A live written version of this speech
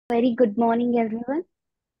Very good morning, everyone.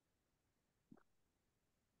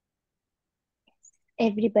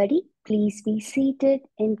 Everybody, please be seated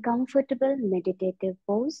in comfortable meditative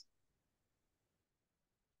pose.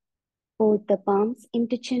 Put the palms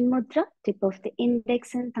into Chin Mudra, tip of the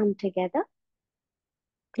index and thumb together.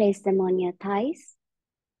 Place them on your thighs.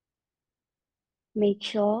 Make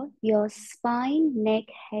sure your spine, neck,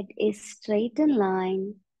 head is straight in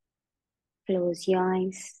line. Close your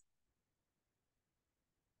eyes.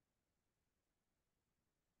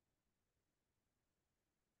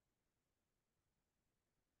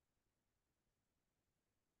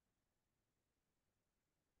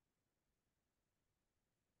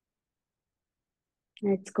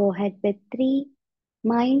 Let's go ahead with 3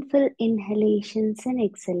 mindful inhalations and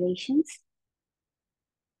exhalations.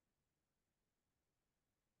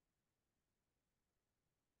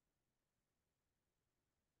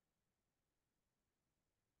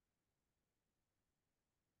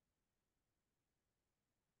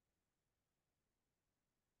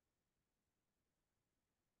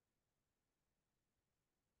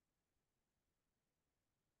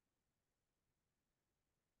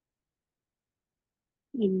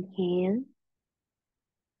 Inhale.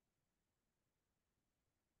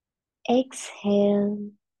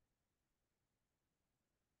 Exhale.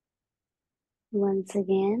 Once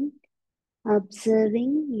again,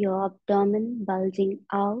 observing your abdomen bulging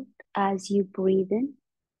out as you breathe in.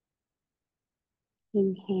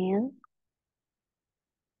 Inhale.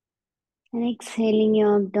 And exhaling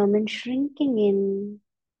your abdomen shrinking in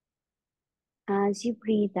as you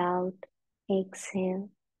breathe out. Exhale.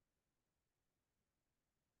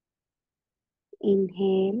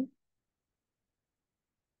 Inhale.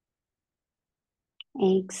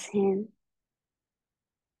 Exhale.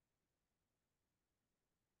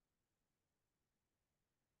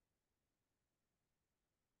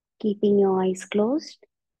 Keeping your eyes closed,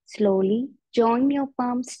 slowly join your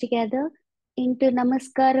palms together into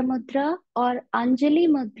Namaskara Mudra or Anjali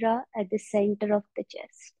Mudra at the center of the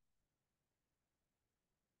chest.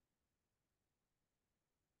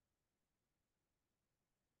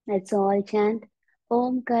 Let's all chant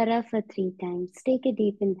Om Kara for 3 times. Take a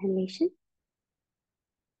deep inhalation.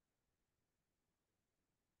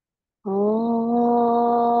 Om.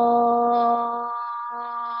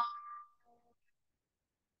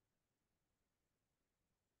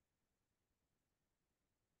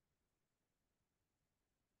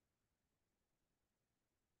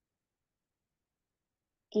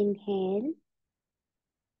 Inhale.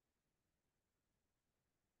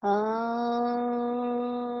 Om.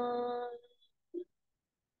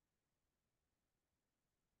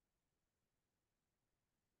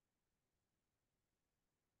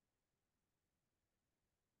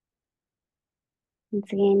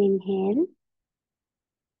 Once again, inhale.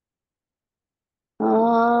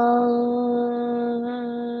 Om.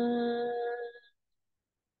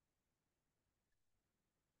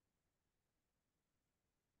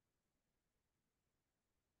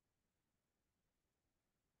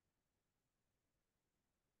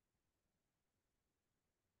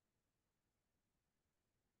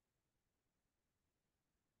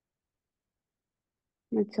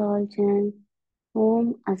 Let's all chant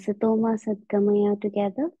Om Asatoma Sadgamaya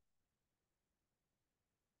together.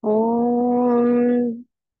 Om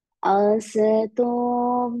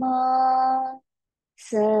Asatoma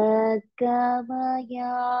Sadgamaya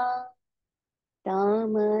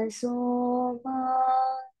Tamasoma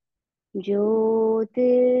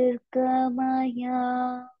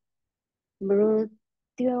Jyotirgamaya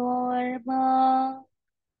Mrityorma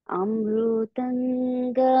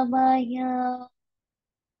Amrutangamaya.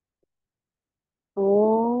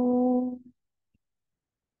 Om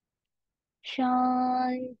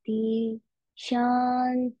Shanti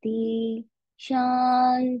Shanti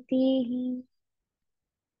Shanti.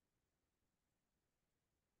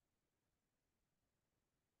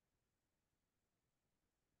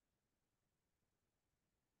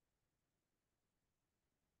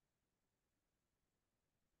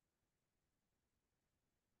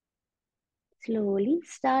 Slowly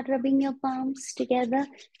start rubbing your palms together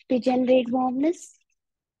to generate warmness.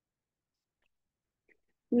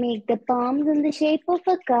 Make the palms in the shape of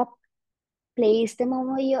a cup. Place them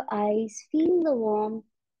over your eyes. Feel the warmth.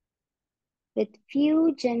 With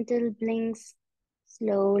few gentle blinks,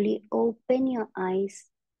 slowly open your eyes,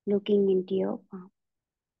 looking into your palm.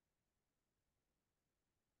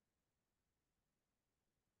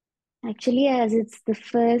 Actually, as it's the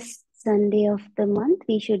first Sunday of the month,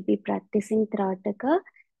 we should be practicing Trataka,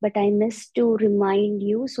 but I missed to remind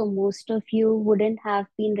you, so most of you wouldn't have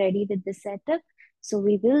been ready with the setup. So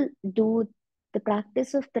we will do the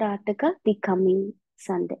practice of Trataka the coming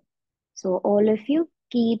Sunday. So all of you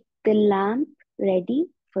keep the lamp ready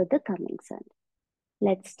for the coming Sunday.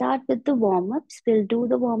 Let's start with the warm-ups. We'll do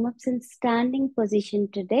the warm-ups in standing position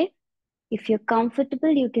today. If you're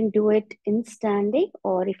comfortable, you can do it in standing,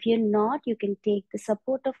 or if you're not, you can take the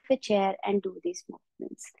support of a chair and do these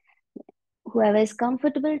movements. Whoever is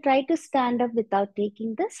comfortable, try to stand up without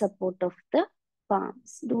taking the support of the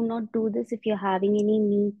palms. Do not do this if you're having any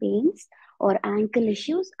knee pains or ankle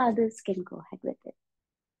issues. Others can go ahead with it.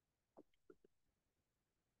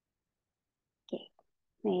 Okay,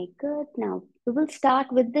 very good. Now we will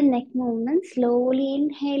start with the neck movement. Slowly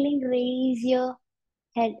inhaling, raise your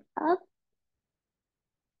head up.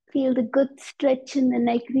 Feel the good stretch in the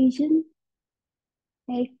neck region.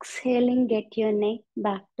 Exhaling, get your neck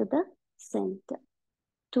back to the center.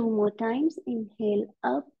 2 more times. Inhale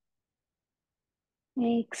up.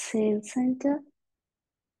 Exhale, center.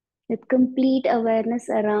 With complete awareness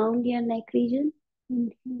around your neck region.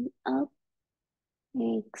 Inhale up.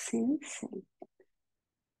 Exhale, center.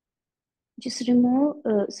 Just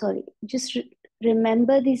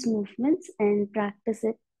remember these movements and practice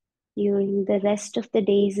it during the rest of the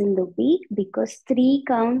days in the week, because 3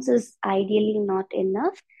 counts is ideally not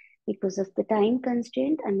enough because of the time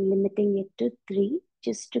constraint. I'm limiting it to 3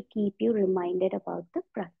 just to keep you reminded about the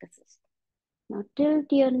practices. Now tilt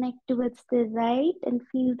your neck towards the right and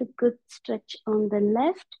feel the good stretch on the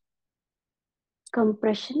left,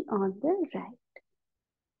 compression on the right.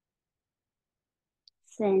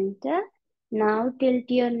 Center. Now tilt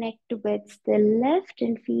your neck towards the left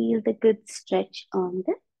and feel the good stretch on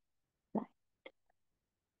the right.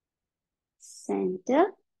 Center.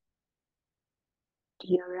 To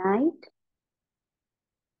your right.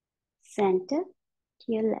 Center.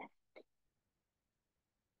 To your left.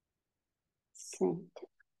 Center.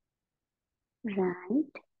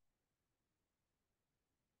 Right.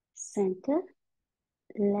 Center.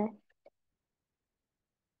 Left.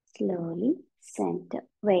 Slowly. Center.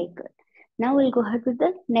 Very good. Now we'll go ahead with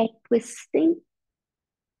the neck twisting.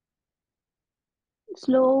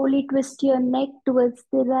 Slowly twist your neck towards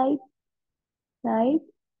the right,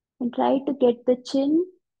 and try to get the chin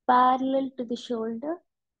parallel to the shoulder.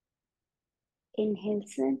 Inhale,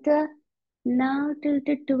 center. Now tilt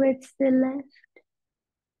it towards the left.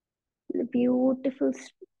 The beautiful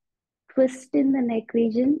twist in the neck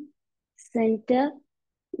region. Center,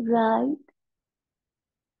 right,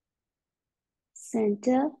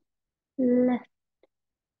 center, left,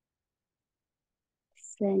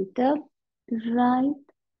 center, right,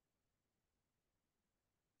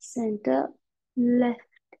 center, left.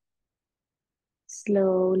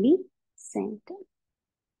 Slowly, center.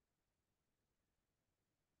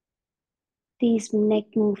 These neck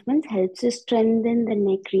movements helps to strengthen the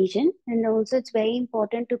neck region, and also it's very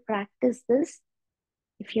important to practice this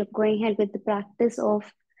if you're going ahead with the practice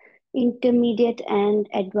of intermediate and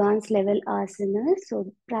advanced level asanas.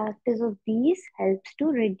 So practice of these helps to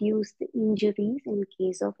reduce the injuries in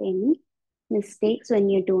case of any mistakes when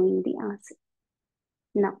you're doing the asana.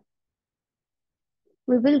 Now,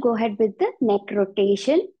 we will go ahead with the neck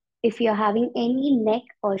rotation. If you're having any neck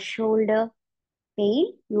or shoulder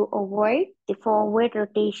pain, you avoid the forward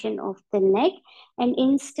rotation of the neck and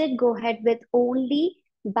instead go ahead with only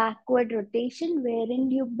backward rotation,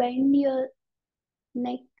 wherein you bend your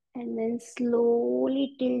neck and then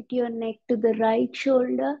slowly tilt your neck to the right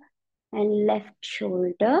shoulder and left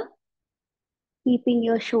shoulder, keeping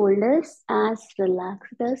your shoulders as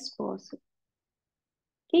relaxed as possible.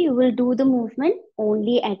 Okay, you will do the movement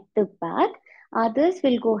only at the back. Others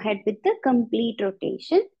will go ahead with the complete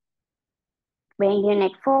rotation. Bend your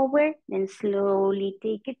neck forward, then slowly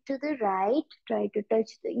take it to the right. Try to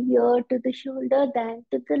touch the ear to the shoulder, then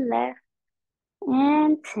to the left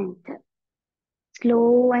and center.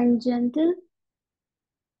 Slow and gentle.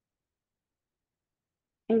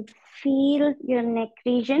 And feel your neck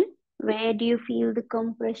region. Where do you feel the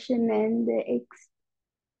compression and the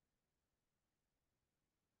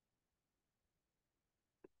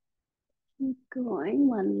Keep going.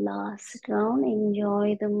 One last round.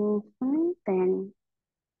 Enjoy the movement. Then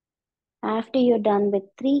after you're done with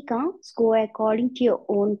 3 counts, go according to your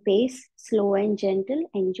own pace, slow and gentle.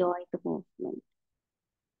 Enjoy the movement.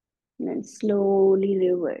 And then slowly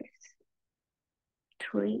reverse.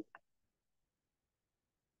 3,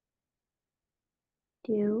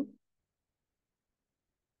 2,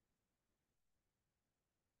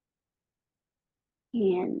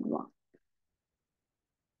 and 1.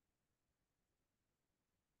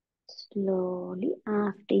 Slowly,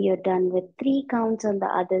 after you're done with 3 counts on the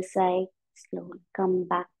other side, slowly come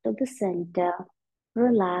back to the center.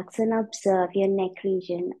 Relax and observe your neck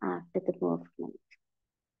region after the movement.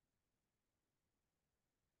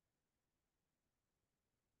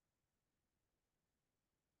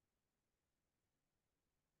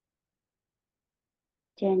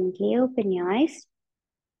 Gently open your eyes.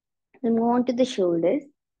 Then move on to the shoulders.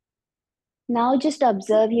 Now just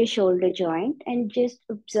observe your shoulder joint and just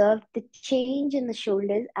observe the change in the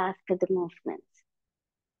shoulders after the movements.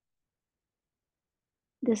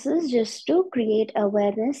 This is just to create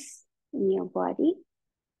awareness in your body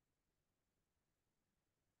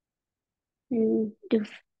and to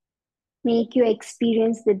make you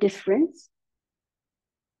experience the difference.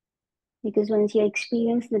 Because once you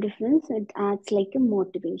experience the difference, it adds like a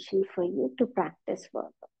motivation for you to practice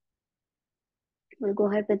further. We'll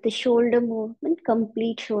go ahead with the shoulder movement,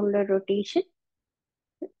 complete shoulder rotation.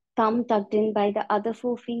 Thumb tucked in by the other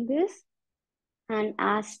four fingers and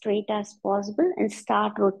as straight as possible and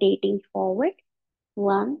start rotating forward.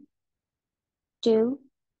 1, 2,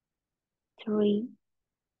 3,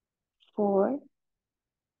 4,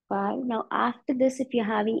 5. Now after this, if you're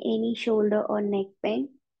having any shoulder or neck pain,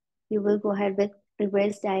 you will go ahead with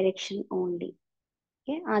reverse direction only.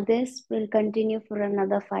 Okay, others will continue for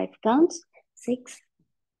another 5 counts. 6,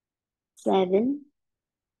 7,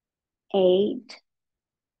 8,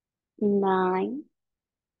 9,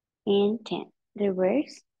 and 10.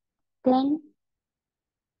 Reverse. 10,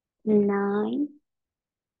 9,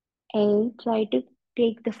 8. Try to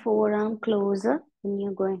take the forearm closer when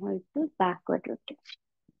you're going with the backward rotation.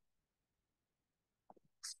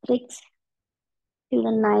 6. Feel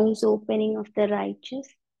a nice opening of the right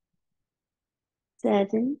chest.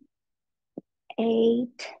 7, 8,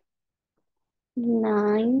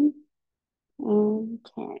 9, and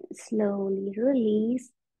 10. Slowly release,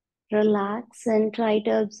 relax, and try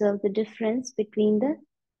to observe the difference between the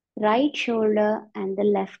right shoulder and the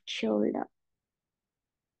left shoulder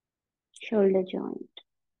joint.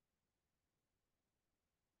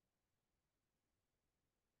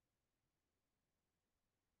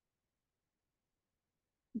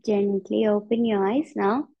 Gently open your eyes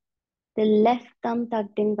now. The left thumb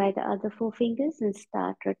tucked in by the other four fingers and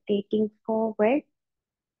start rotating forward.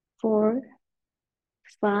 4,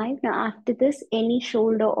 5. Now after this, any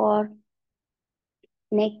shoulder or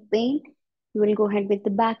neck pain, you will go ahead with the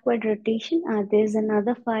backward rotation. There's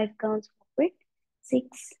another 5 counts forward.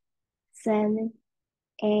 6, 7,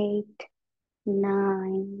 8,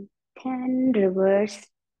 9, 10. Reverse.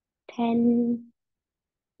 10,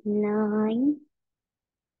 9,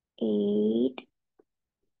 8,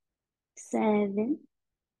 7.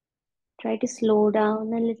 Try to slow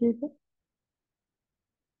down a little bit.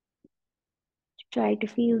 Try to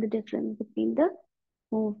feel the difference between the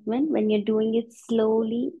movement when you're doing it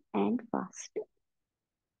slowly and fast.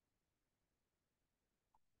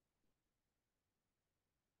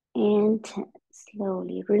 And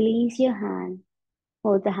slowly release your hand.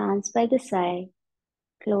 Hold the hands by the side.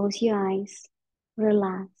 Close your eyes.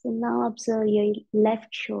 Relax. And now observe your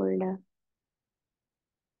left shoulder.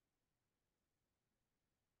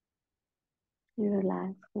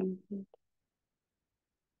 Relax completely.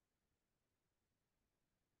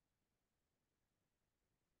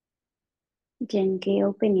 Gently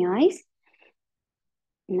open your eyes.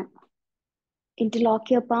 Now, interlock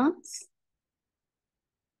your palms.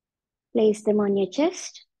 Place them on your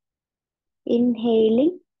chest.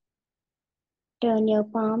 Inhaling. Turn your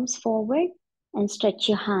palms forward and stretch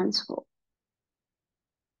your hands forward.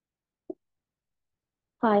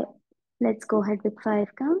 5. Let's go ahead with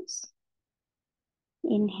 5 counts.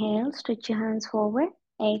 Inhale, stretch your hands forward.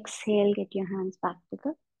 Exhale, get your hands back to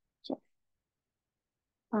the chest.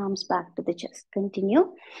 Palms back to the chest.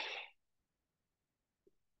 Continue.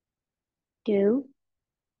 2,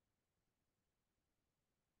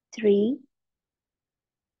 3.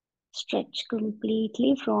 Stretch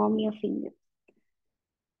completely from your fingers.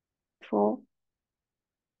 4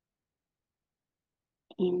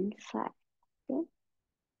 and 5. Okay.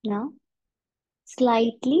 Now,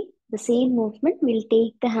 slightly, the same movement, we'll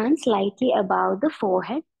take the hand slightly above the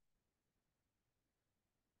forehead.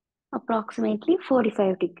 Approximately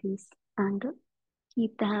 45 degrees angle.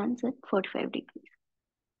 Keep the hands at 45 degrees.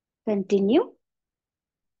 Continue.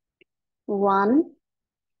 1,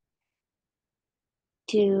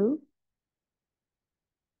 2,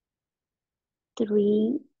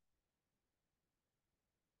 3,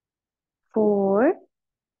 4,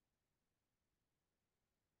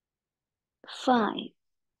 5.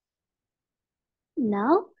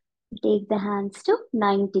 Now, take the hands to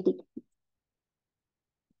 90 degrees.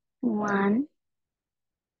 1,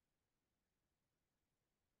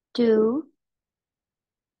 2,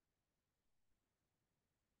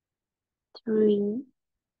 3,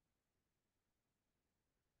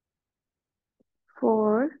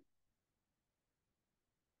 4,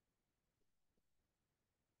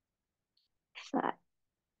 5.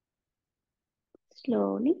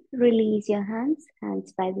 Slowly release your hands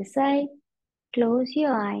by the side. Close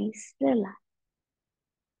your eyes, relax.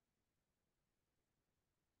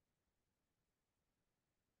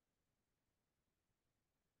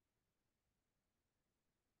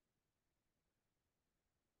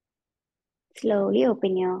 Slowly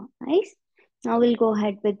open your eyes. Now we'll go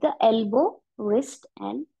ahead with the elbow, wrist,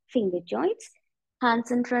 and finger joints.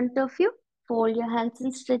 Hands in front of you. Fold your hands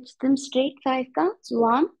and stretch them straight. 5 counts.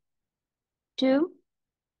 1, 2,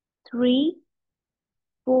 3,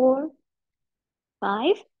 4,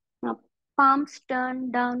 5. Now palms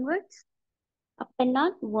turn downwards. Up and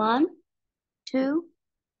down. 1, 2,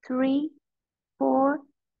 3, 4,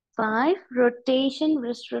 5. Rotation,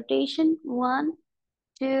 wrist rotation. 1,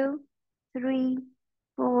 2, 3,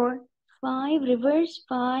 4, 5. Reverse.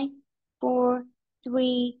 5, 4,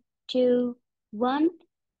 3, 2, 1.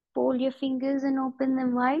 Fold your fingers and open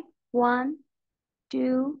them wide. 1,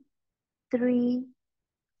 2, 3,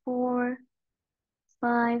 4,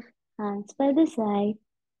 5. Hands by the side.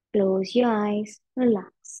 Close your eyes.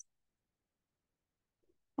 Relax.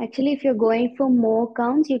 Actually, if you're going for more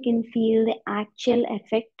counts, you can feel the actual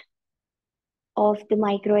effect of the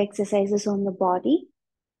micro exercises on the body.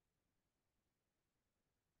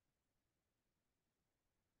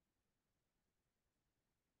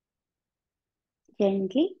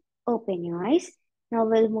 Gently open your eyes. Now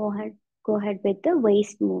we'll go ahead with the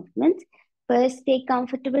waist movements. First, take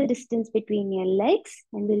comfortable distance between your legs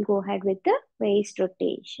and we'll go ahead with the waist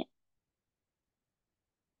rotation.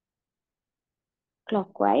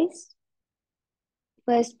 Clockwise.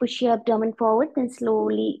 First, push your abdomen forward, then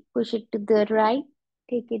slowly push it to the right.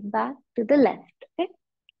 Take it back to the left. Okay?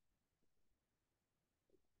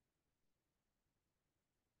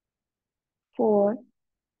 Four,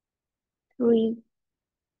 three,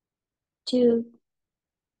 two,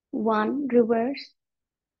 one. Reverse.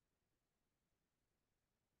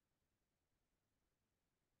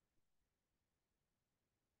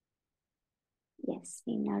 Yes,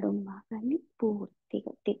 ఈ నడుం భాగాన్ని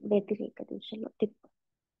పూర్తిగా వ్యతిరేక దిశలో తిప్పు.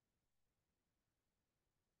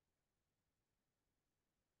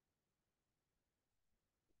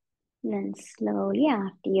 Then slowly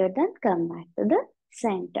after you're done, come back to the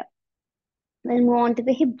center. We'll move on to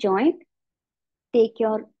the hip joint. Take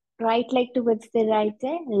your right leg towards the right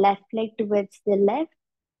side, left leg towards the left.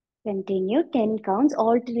 Continue 10 counts,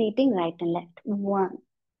 alternating right and left. 1,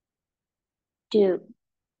 2,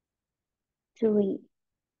 3,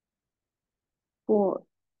 4,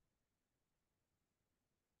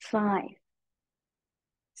 5,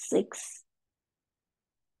 6,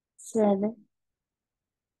 7,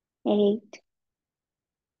 8,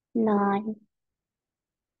 9,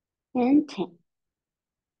 and 10.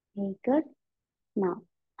 Very good. Now,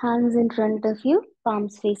 hands in front of you,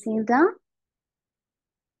 palms facing down.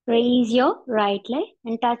 Raise your right leg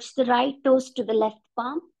and touch the right toes to the left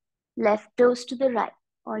palm, left toes to the right.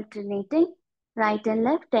 Alternating right and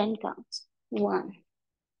left, 10 counts. 1,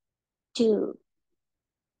 2,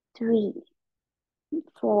 3,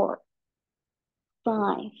 4,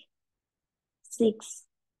 5, 6,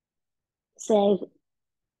 7,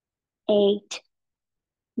 8,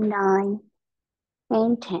 9,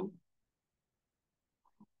 and 10.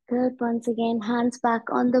 Good. Once again, hands back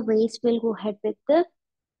on the waist. We'll go ahead with the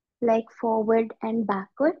leg forward and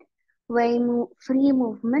backward. Very free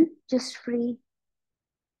movement, just free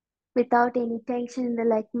without any tension in the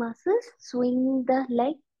leg muscles. Swing the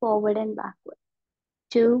leg forward and backward.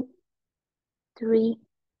 2, 3,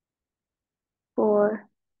 4.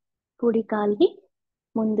 కుడి కాల్ని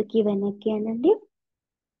ముందుకి వెనక్కి అనండి.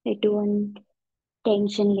 ఎటువంటి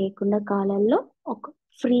tension లేకుండా కాళ్ళల్లో ఒక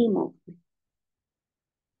free movement.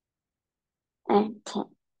 And 10.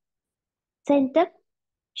 Center,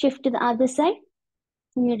 shift to the other side.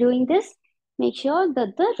 When you're doing this, make sure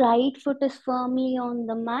that the right foot is firmly on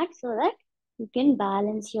the mat so that you can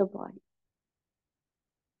balance your body.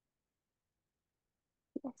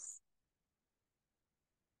 Yes.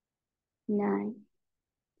 9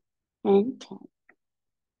 and 10.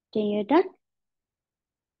 Till you're done.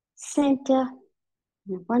 Center.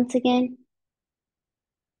 Now once again,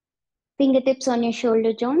 fingertips on your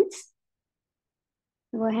shoulder joints.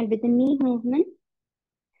 Go ahead with the knee movement.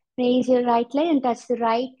 Raise your right leg and touch the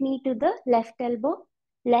right knee to the left elbow,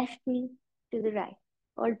 left knee to the right.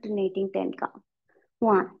 Alternating 10 count.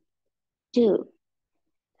 1, 2,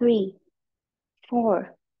 3,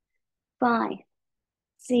 4, 5,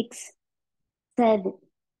 6, 7,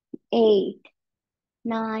 8,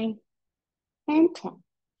 9, and 10.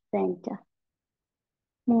 Center.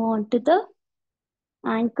 Move on to the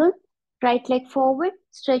ankle. Right leg forward.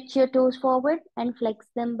 Stretch your toes forward and flex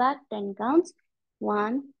them back. 10 counts.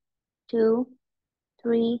 1, 2,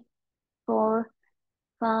 3, 4,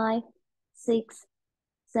 5, 6,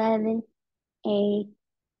 7, 8,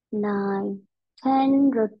 9,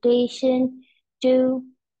 10. Rotation. 2,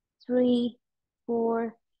 3,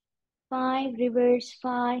 4, 5. Reverse.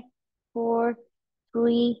 5, 4,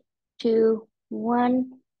 3, 2,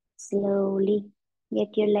 1. Slowly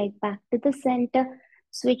get your leg back to the center.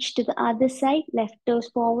 Switch to the other side. Left toes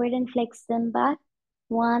forward and flex them back.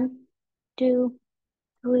 1, 2,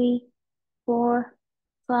 3, 4,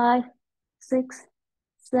 5, 6,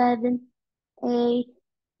 7, 8,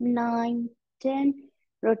 9, 10.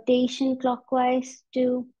 Rotation clockwise.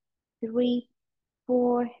 2, 3,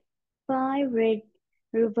 4, 5.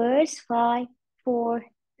 Reverse. 5, 4,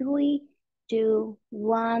 3, 2,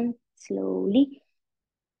 1. Slowly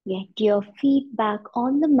get your feet back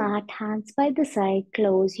on the mat, hands by the side.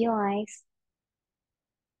 Close your eyes.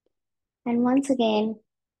 And once again,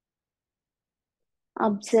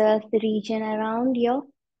 observe the region around your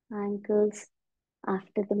ankles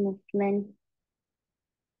after the movement.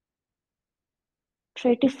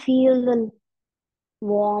 Try to feel the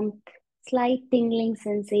warmth, slight tingling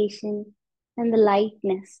sensation, and the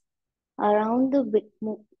lightness around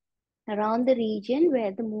around the region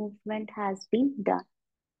where the movement has been done.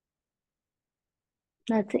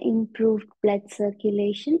 That's improved blood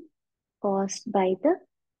circulation caused by the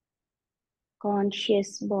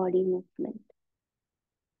conscious body movement.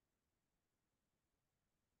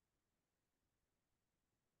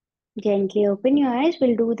 Gently open your eyes.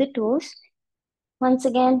 We'll do the toes. Once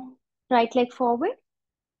again, right leg forward.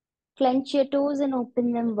 Clench your toes and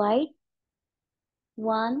open them wide.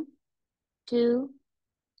 1, 2,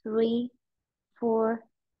 3, 4,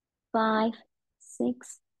 5,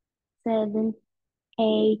 6, 7,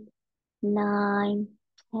 8, 9,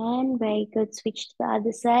 10. Very good. Switch to the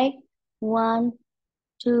other side. 1,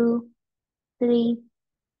 2, 3,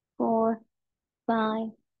 4, 5,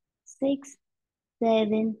 6,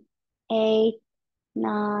 7, 8,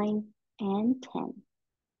 9, and 10.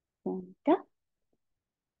 Center.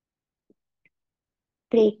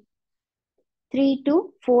 3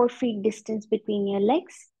 to 4 feet distance between your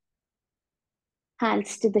legs.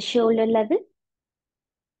 Hands to the shoulder level.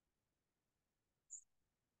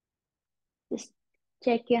 Just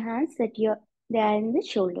check your hands that they are in the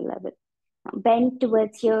shoulder level. Now bend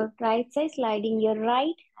towards your right side, sliding your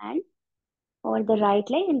right hand over the right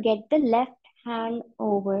leg and get the left hand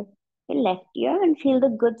over the left ear and feel the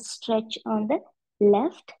good stretch on the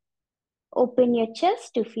left. Open your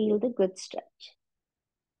chest to feel the good stretch.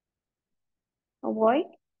 Avoid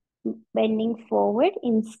bending forward.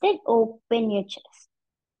 Instead, open your chest.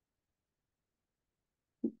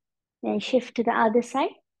 Then shift to the other side.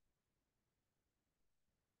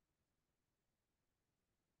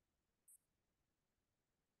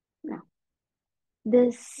 Now,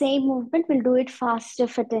 the same movement, we'll do it faster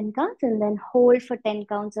for 10 counts and then hold for 10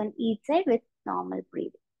 counts on each side with normal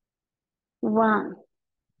breathing. 1,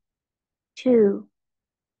 2,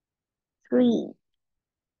 3,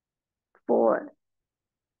 4,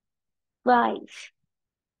 5,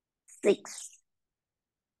 6,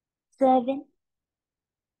 7,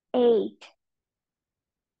 8,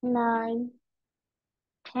 9,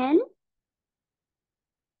 10.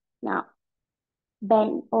 Now,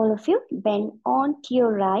 bend, all of you, bend onto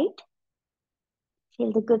your right.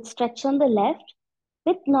 Feel the good stretch on the left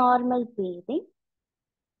with normal breathing.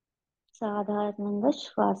 సాధారణంగా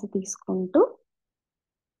శ్వాస తీసుకుంటూ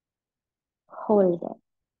hold it.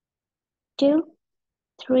 2,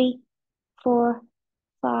 3, 4,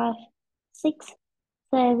 5, 6,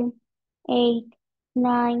 7, 8,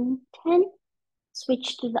 9, 10.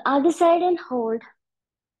 Switch to the other side and hold.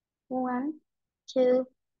 1, 2,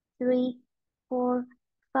 3, 4,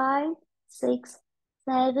 5, 6,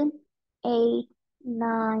 7, 8,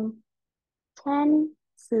 9, 10.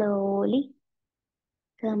 Slowly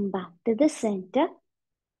come back to the center.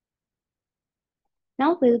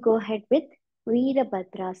 Now we'll go ahead with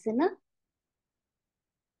Virabhadrasana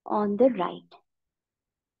on the right.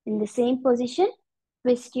 In the same position,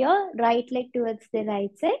 twist your right leg towards the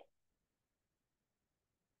right side,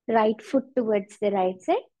 right foot towards the right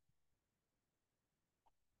side.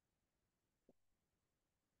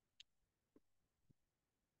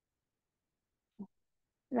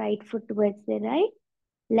 Right foot towards the right,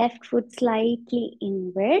 left foot slightly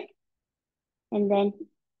inward, and then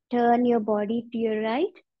turn your body to your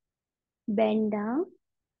right, bend down,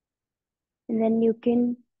 and then you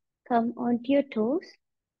can come onto your toes.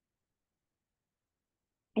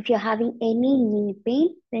 If you're having any knee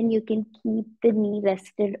pain, then you can keep the knee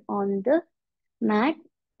rested on the mat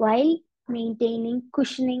while maintaining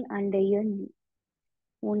cushioning under your knee,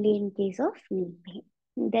 only in case of knee pain.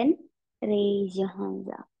 And then Raise your hands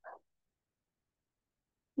up.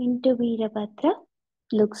 Into Virabhadra.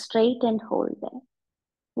 Look straight and hold there.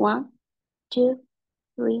 1, 2,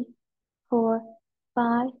 3, 4,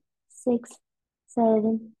 5, 6,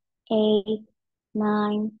 7, 8,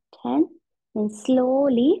 9, 10. And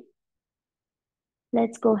slowly,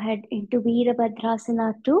 let's go ahead into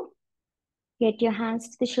Virabhadrasana 2. Get your hands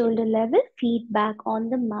to the shoulder level, feet back on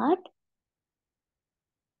the mat.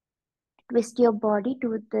 Twist your body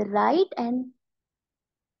to the right and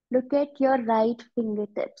look at your right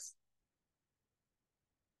fingertips.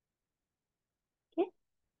 Okay,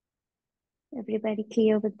 everybody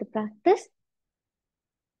clear with the practice?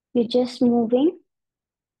 You're just moving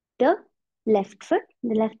the left foot.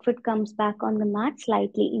 The left foot comes back on the mat,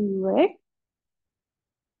 slightly inward.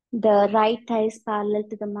 The right thigh is parallel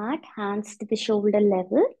to the mat, hands to the shoulder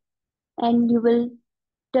level. And you will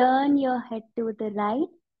turn your head to the right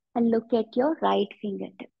and look at your right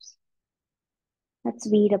fingertips. That's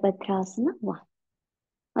Virabhadrasana 1.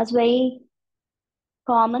 That's very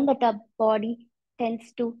common that our body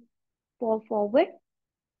tends to fall forward.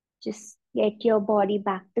 Just get your body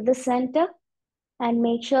back to the center and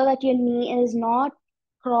make sure that your knee is not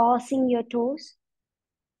crossing your toes.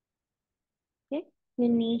 Okay, your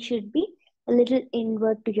knee should be a little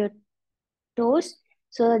inward to your toes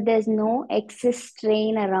so that there's no excess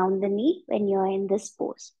strain around the knee when you're in this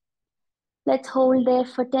pose. Let's hold there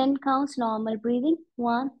for 10 counts, normal breathing.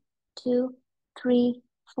 1, 2, 3,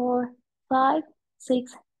 4, 5,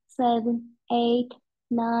 6, 7, 8,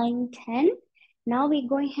 9, 10. Now we're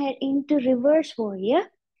going ahead into reverse warrior.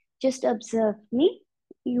 Just observe me.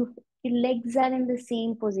 Your legs are in the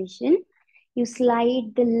same position. You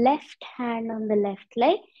slide the left hand on the left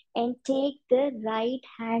leg and take the right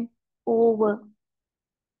hand over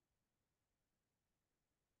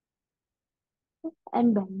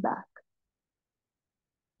and bend back.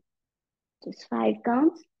 Just 5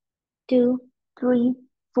 counts. 2, 3,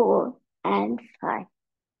 4, and 5.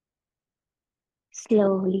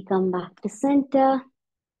 Slowly come back to center.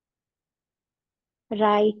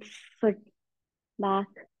 Right foot back.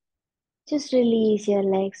 Just release your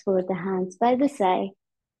legs, both the hands by the side.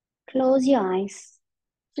 Close your eyes.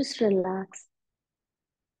 Just relax.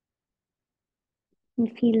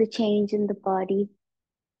 And feel the change in the body,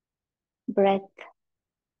 breath,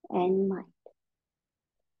 and mind.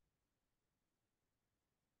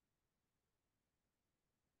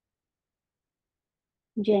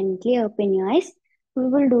 Gently open your eyes. We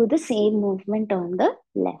will do the same movement on the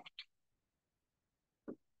left.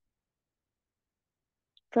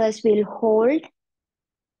 First, we'll hold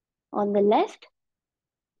on the left.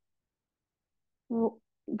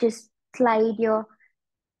 Just slide your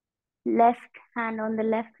left hand on the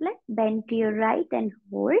left leg, bend to your right and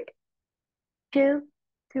hold. 2,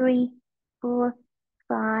 3, 4,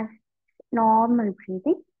 5, normal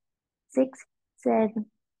breathing. 6, 7,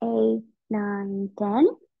 8, 9, 10.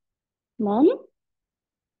 Then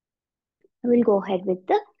we'll go ahead with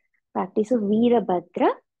the practice of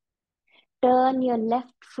Virabhadra. Turn your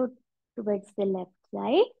left foot towards the left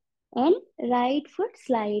side and right foot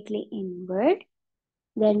slightly inward.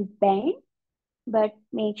 Then bend, but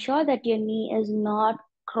make sure that your knee is not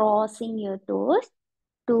crossing your toes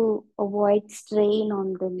to avoid strain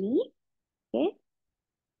on the knee. Okay.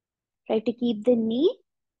 Try to keep the knee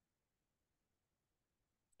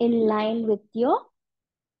in line with your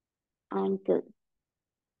ankle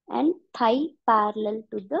and thigh parallel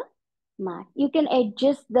to the mat. You can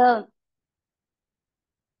adjust the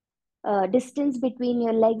distance between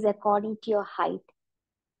your legs according to your height.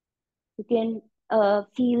 You can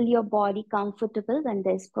feel your body comfortable when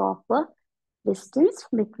there's proper distance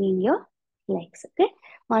between your legs. Okay.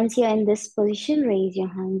 Once you're in this position, raise your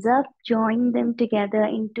hands up, join them together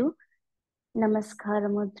into Namaskara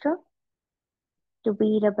Mudra to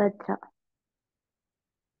Virabhadra.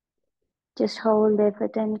 Just hold there for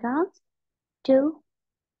 10 counts. 2,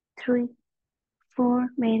 3, 4.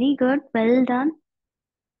 Very good. Well done.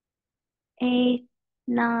 8,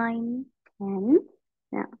 9, 10.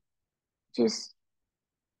 Now, just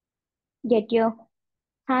get your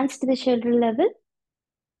hands to the shoulder level.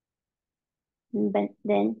 But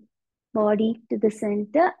then body to the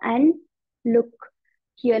center and look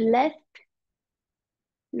to your left.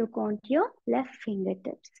 Look onto your left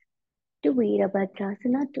fingertips to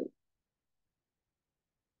Virabhadrasana 2.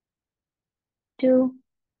 2,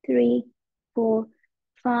 3, 4,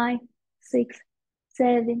 5, 6,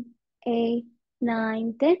 7, 8,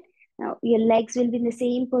 9, 10. Now your legs will be in the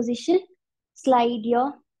same position. Slide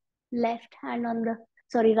your right hand on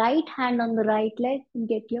the right leg and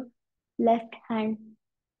get your left hand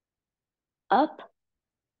up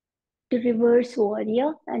to reverse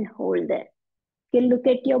warrior and hold there. You can look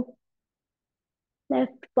at your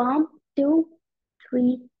left palm, 2,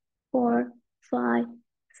 3, 4, 5,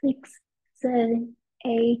 6, 7,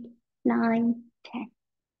 8, 9, 10.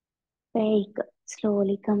 Very good.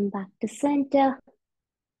 Slowly come back to center.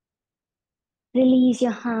 Release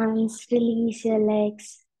your hands, release your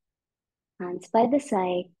legs. Hands by the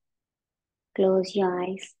side. Close your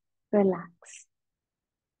eyes, relax.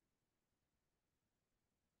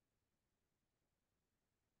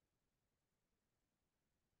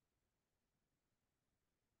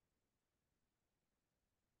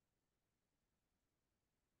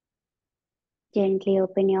 Gently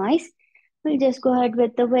open your eyes. We'll just go ahead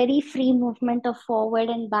with the very free movement of forward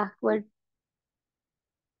and backward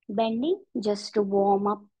bending just to warm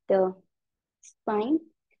up the spine,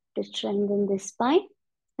 to strengthen the spine.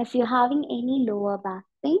 If you're having any lower back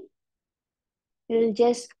pain, you'll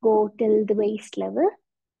just go till the waist level,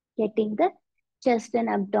 getting the chest and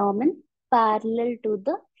abdomen parallel to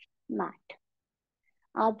the mat.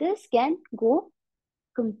 Others can go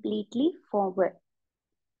completely forward.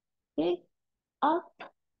 Okay,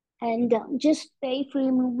 up and down. Just stay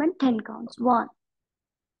free movement, 10 counts. 1,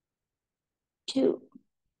 2,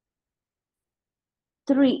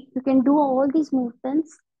 3. You can do all these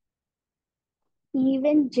movements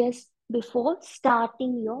even just before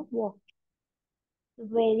starting your walk.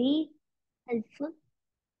 Very helpful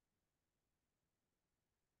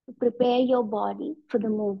to prepare your body for the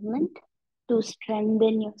movement, to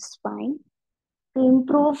strengthen your spine, to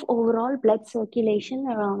improve overall blood circulation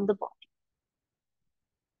around the body.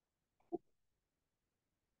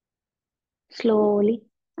 Slowly,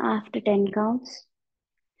 after 10 counts,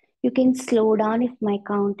 you can slow down if my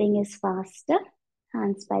counting is faster.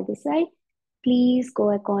 Hands by the side. Please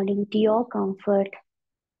go according to your comfort.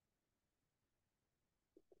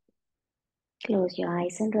 Close your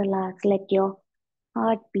eyes and relax. Let your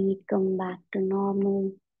heartbeat come back to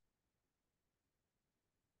normal.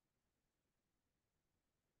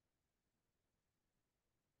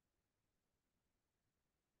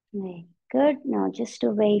 Very good. Now just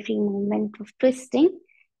a very free movement of twisting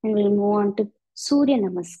and we'll move on to Surya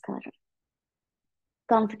Namaskara.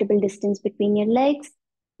 Comfortable distance between your legs.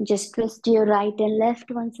 Just twist your right and left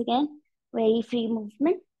once again. Very free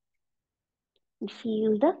movement. And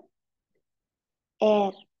feel the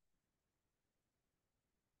air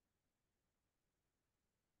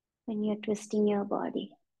when you're twisting your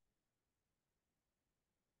body.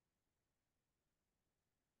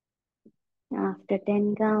 After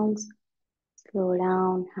 10 counts, slow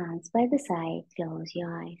down, hands by the side, close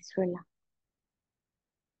your eyes, relax.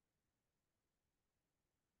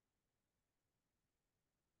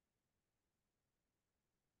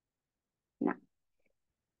 Now,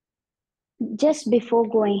 just before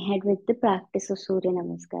going ahead with the practice of Surya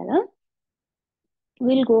Namaskara,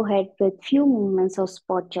 we'll go ahead with few movements of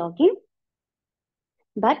spot jogging.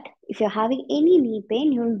 But if you're having any knee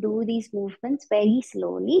pain, you'll do these movements very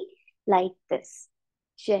slowly, like this.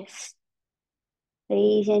 Just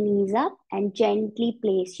raise your knees up and gently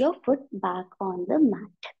place your foot back on the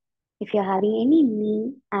mat. If you're having any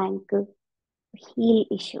knee, ankle, heel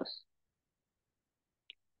issues.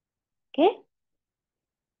 Okay?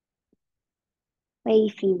 Very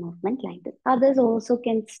free movement like this. Others also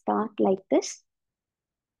can start like this.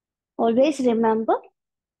 Always remember,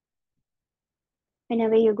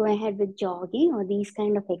 whenever you're going ahead with jogging or these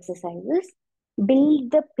kind of exercises,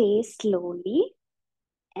 build the pace slowly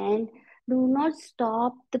and do not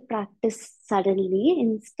stop the practice suddenly.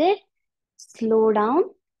 Instead, slow down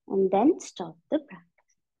and then stop the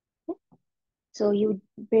practice. Okay? So you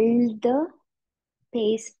build the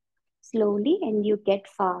pace slowly and you get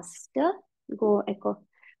faster. Go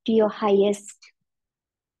to your highest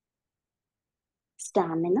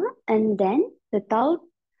stamina and then without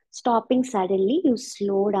stopping suddenly, you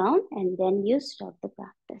slow down and then you stop the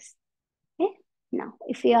practice. Okay? Now,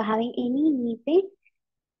 if you are having any knee pain,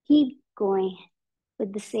 keep going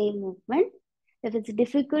with the same movement. If it's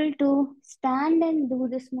difficult to stand and do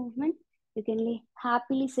this movement, you can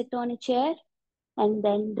happily sit on a chair and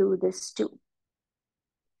then do this too.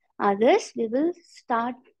 Others, we will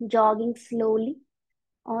start jogging slowly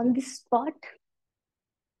on the spot.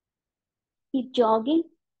 Keep jogging.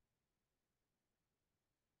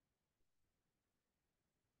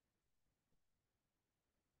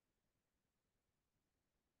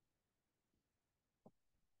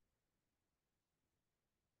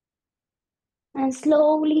 And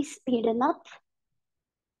slowly speeden up.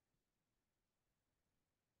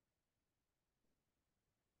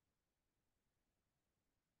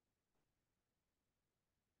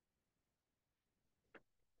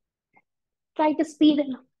 Try to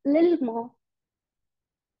speeden up. Little more.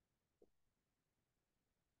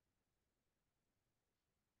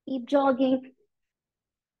 Keep jogging.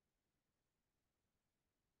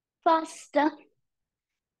 Faster.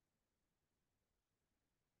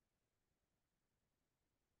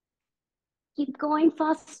 Keep going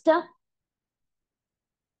faster.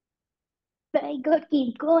 Very good.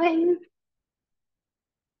 Keep going.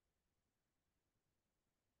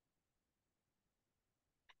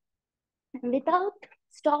 And without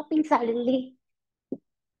stopping suddenly,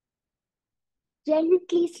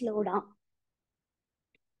 gently slow down.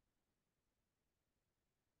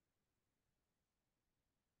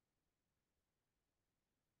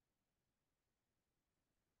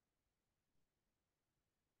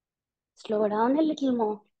 Slow down a little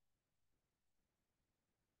more.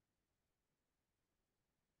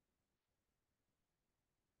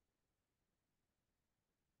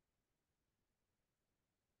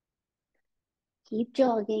 Keep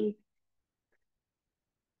jogging.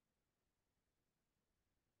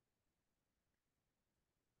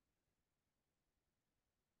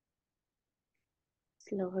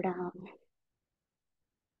 Slow down.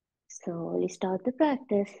 Slowly start the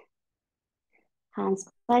practice. Hands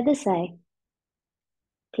by the side.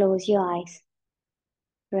 Close your eyes.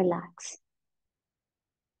 Relax.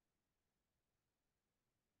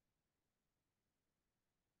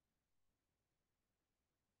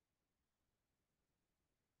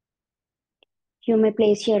 You may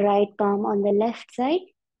place your right palm on the left side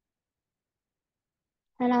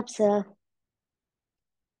and observe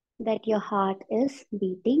that your heart is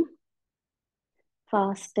beating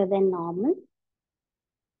faster than normal.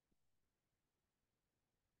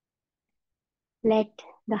 Let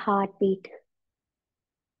the heartbeat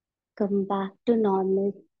come back to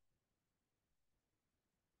normal.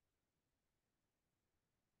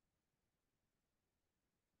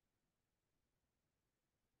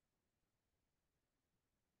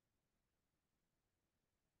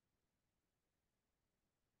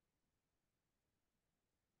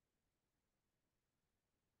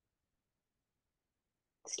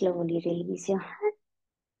 Slowly release your hand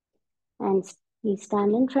and please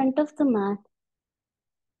stand in front of the mat.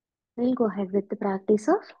 We'll go ahead with the practice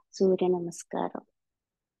of Surya Namaskara.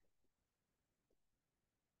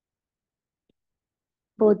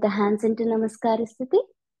 Both the hands into Namaskara Sthiti.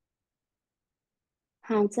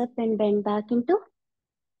 Hands up and bend back into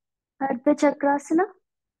Ardha Chakrasana.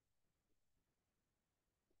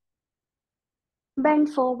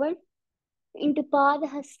 Bend forward into Pada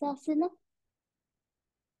Hastasana.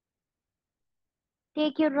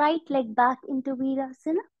 Take your right leg back into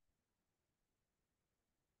Virasana.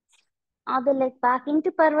 Other leg back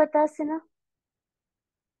into Parvatasana.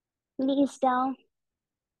 Knees down.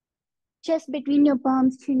 Chest between your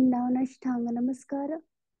palms, chin down, Ashtanga Namaskara.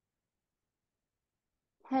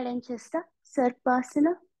 Head and chest up,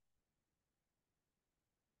 Sarpasana.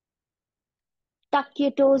 Tuck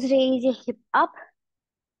your toes, raise your hip up,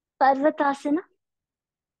 Parvatasana.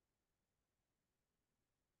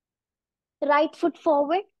 Right foot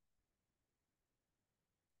forward,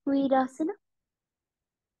 Virasana.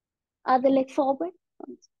 Other leg forward,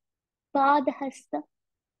 Padhasta.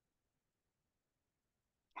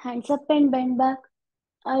 Hands up and bend back,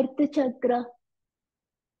 Ardha Chakra.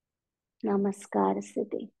 Namaskara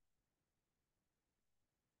Siddhi.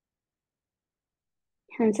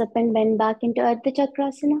 Hands up and bend back into Ardha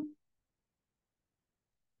Chakrasana.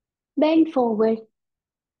 Bend forward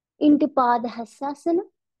into Padhastasana.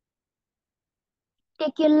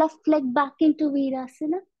 Take your left leg back into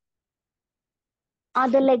Virasana.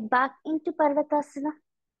 Other leg back into Parvatasana.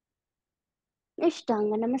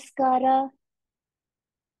 Ishtanga Namaskara.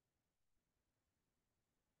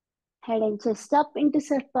 Head and chest up into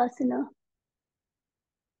Sarpasana.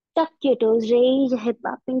 Tuck your toes, raise your hip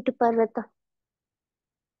up into Parvata.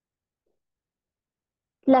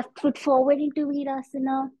 Left foot forward into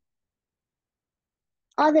Virasana.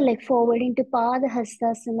 Other leg forward into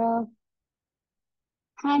Padhastasana.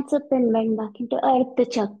 Hands up and bend back into Ardha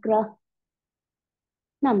Chakra.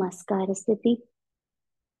 Namaskara Sthiti.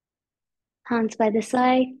 Hands by the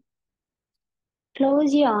side.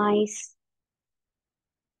 Close your eyes.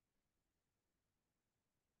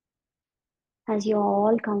 As you're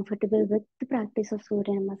all comfortable with the practice of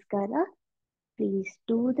Surya Namaskara, please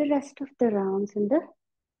do the rest of the rounds in the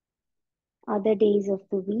other days of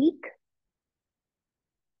the week.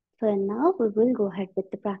 For now, we will go ahead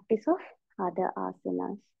with the practice of other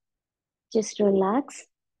asanas. Just relax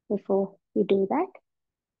before we do that.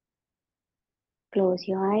 Close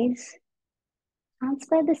your eyes, hands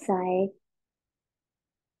by the side,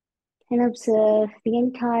 and observe the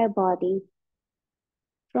entire body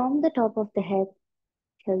from the top of the head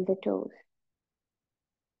Till the toes.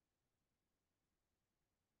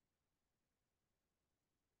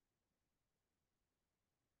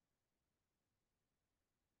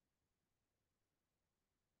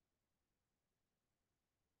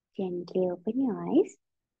 Gently open your eyes.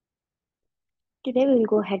 Today we will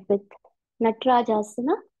go ahead with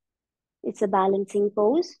Natarajasana. It's a balancing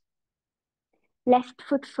pose. Left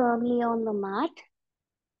foot firmly on the mat.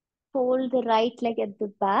 Fold the right leg at the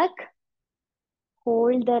back.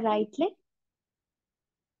 Hold the right leg.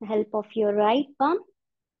 The help of your right palm.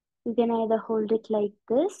 You can either hold it like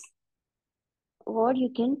this, or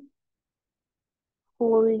you can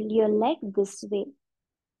hold your leg this way.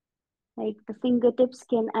 Like the fingers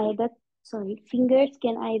can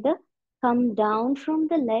either come down from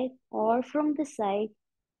the leg or from the side.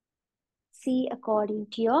 See according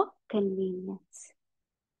to your convenience.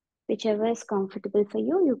 Whichever is comfortable for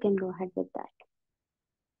you, you can go ahead with that.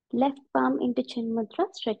 Left palm into chin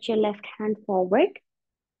mudra. Stretch your left hand forward.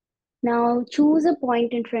 Now choose a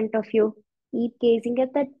point in front of you. Keep gazing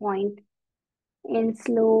at that point and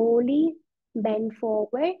slowly bend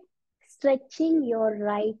forward, stretching your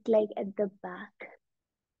right leg at the back.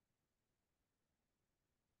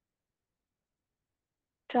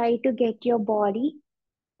 Try to get your body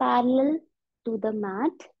parallel to the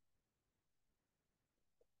mat.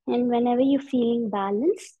 And whenever you're feeling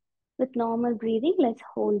balanced with normal breathing, let's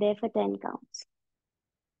hold there for 10 counts.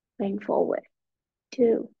 Bend forward.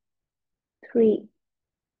 2, 3,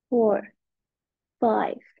 4,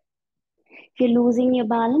 5. If you're losing your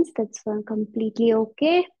balance, that's completely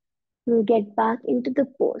okay. We'll get back into the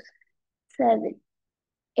pose. 7,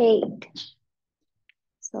 8.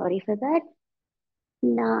 Sorry for that.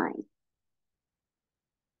 9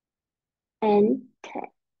 and 10.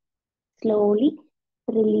 Slowly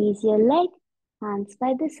release your leg, hands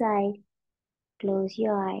by the side. Close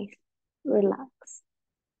your eyes. Relax.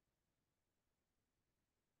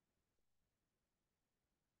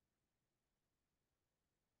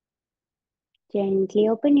 Gently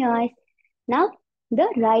open your eyes. Now,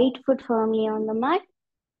 the right foot firmly on the mat.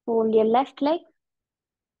 Hold your left leg.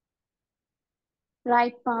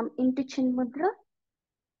 Right palm into chin mudra.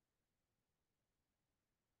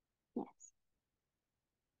 Yes.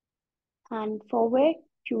 Hand forward.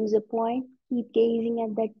 Choose a point. Keep gazing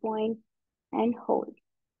at that point and hold.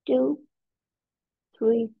 2,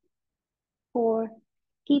 3, 4.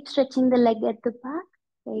 Keep stretching the leg at the back.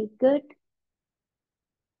 Very good.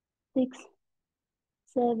 6,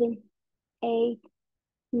 7, 8,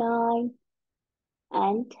 9,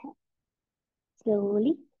 and 10.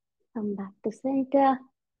 Slowly come back to center.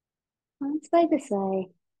 Hands by the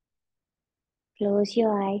side. Close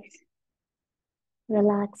your eyes.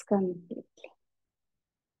 Relax completely.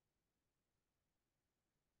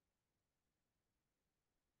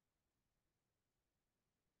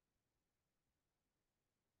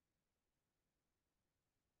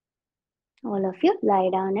 All of you lie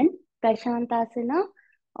down in Prashantasana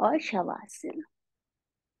or Shavasana.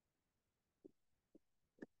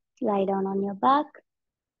 Lie down on your back,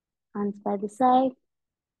 hands by the side.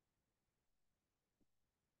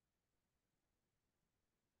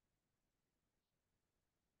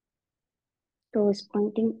 Toes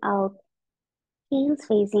pointing out, heels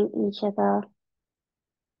facing each other.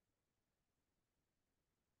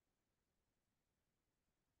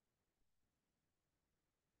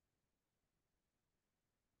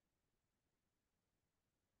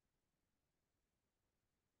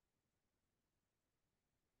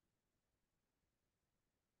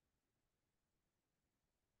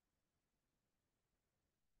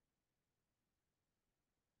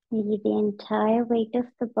 Maybe the entire weight of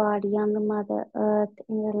the body on the Mother Earth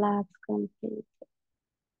and relax completely.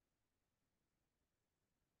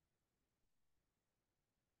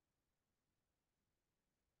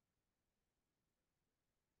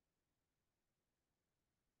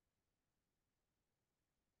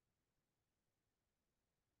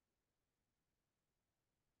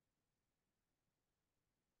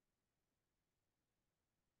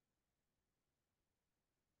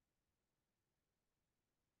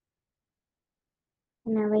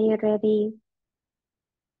 Whenever you're ready,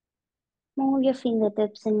 move your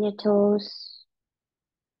fingertips and your toes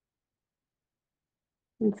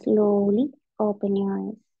and slowly open your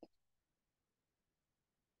eyes.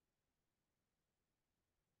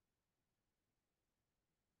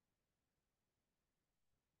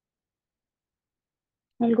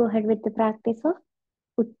 We'll go ahead with the practice of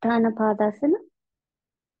Utthana Padasana.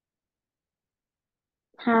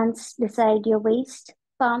 Hands beside your waist,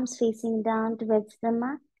 palms facing down towards the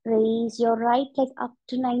mat. Raise your right leg up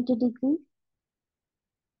to 90 degrees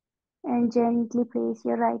and gently place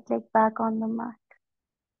your right leg back on the mat.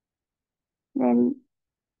 Then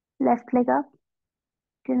left leg up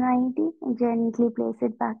to 90 and gently place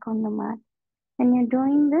it back on the mat. When you're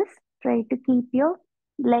doing this, try to keep your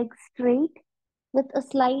legs straight with a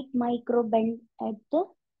slight micro bend at the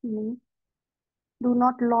knee. Do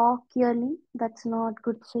not lock your knee. That's not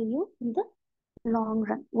good for you in the long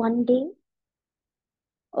run. One day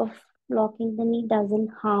of locking the knee doesn't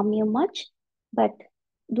harm you much, but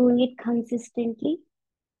doing it consistently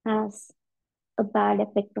has a bad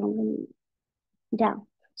effect on the knee. Down.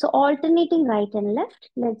 So alternating right and left.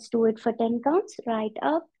 Let's do it for 10 counts. Right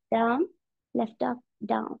up, down, left up,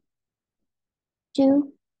 down.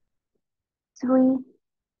 2, 3,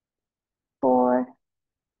 4,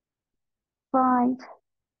 5,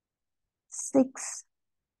 6,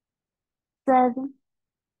 7,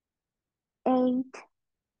 8,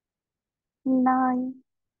 9,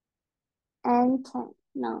 and 10.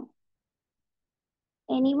 Now,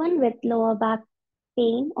 anyone with lower back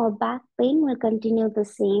pain or back pain will continue the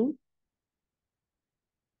same.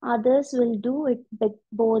 Others will do it with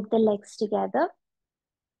both the legs together.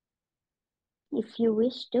 If you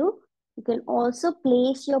wish to, you can also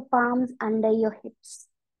place your palms under your hips.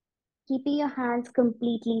 Keeping your hands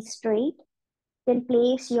completely straight, then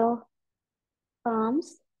place your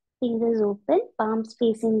palms, fingers open, palms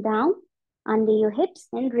facing down under your hips,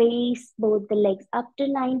 and raise both the legs up to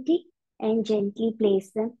 90 and gently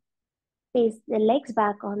place the legs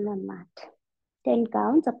back on the mat. 10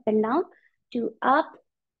 counts up and down, 2 up,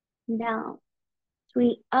 down,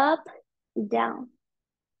 3 up, down.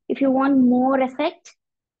 If you want more effect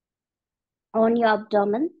on your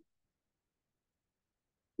abdomen,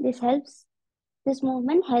 this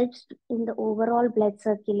movement helps in the overall blood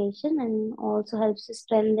circulation and also helps to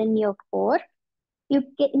strengthen your core.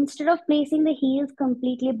 Instead of placing the heels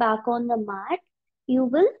completely back on the mat, you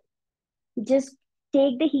will just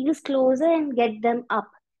take the heels closer and get them up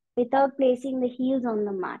without placing the heels on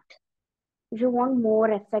the mat. If you want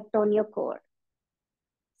more effect on your core.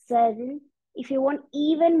 7, if you want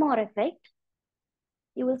even more effect,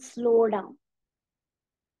 you will slow down.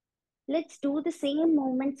 Let's do the same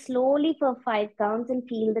movement slowly for 5 counts and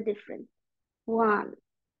feel the difference. 1,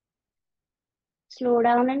 slow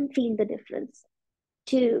down and feel the difference.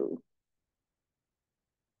 2,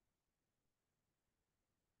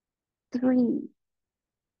 3,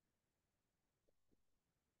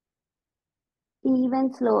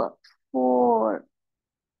 even slower. 4,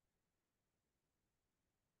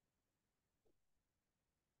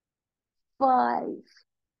 5,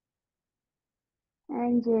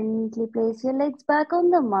 and gently place your legs back on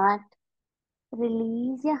the mat.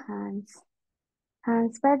 Release your hands.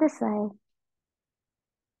 Hands by the side.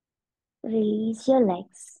 Release your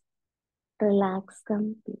legs. Relax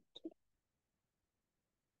completely.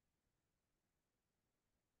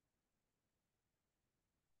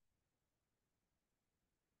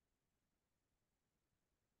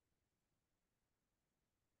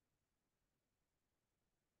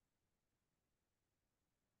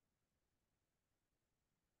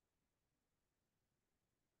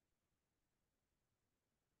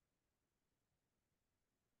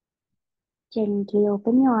 Gently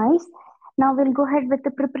open your eyes. Now we'll go ahead with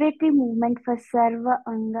the preparatory movement for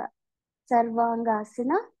Sarvangasana.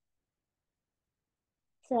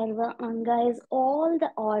 Sarvanga is all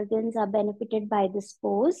the organs are benefited by this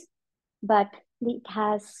pose, but it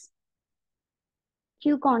has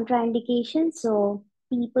few contraindications. So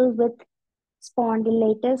people with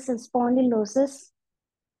spondylosis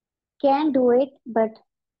can do it, but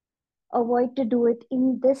avoid to do it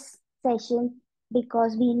in this session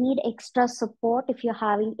because we need extra support if you're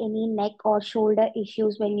having any neck or shoulder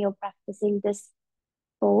issues when you're practicing this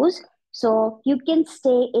pose. So you can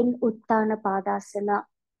stay in Uttana Padasana.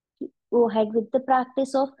 Go ahead with the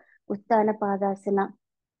practice of Uttana Padasana.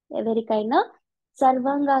 ఎవరికైనా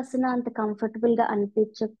సర్వాంగాసన అంత comfortable గా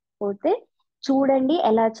అనిపించకపోతే చూడండి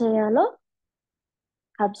ఎలా చేయాలో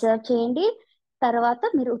observe చేయండి తర్వాత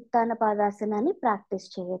మీరు ఉత్తాన పాదాసనాన్ని practice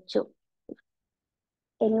చేయొచ్చు.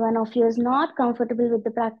 Anyone of you is not comfortable with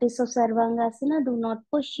the practice of Sarvangasana, do not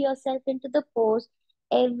push yourself into the pose.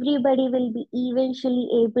 Everybody will be eventually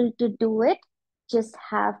able to do it. Just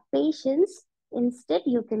have patience. Instead,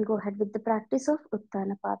 you can go ahead with the practice of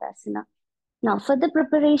Uttana Padasana. Now, for the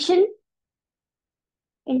preparation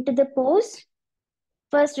into the pose,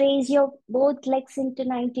 first raise your both legs into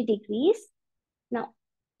 90 degrees. Now,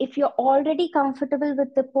 if you're already comfortable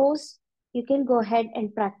with the pose, you can go ahead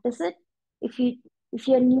and practice it. If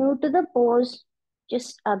you're new to the pose,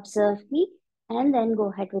 just observe me and then go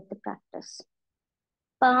ahead with the practice.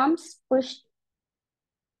 Palms, push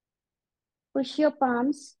your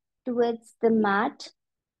palms towards the mat.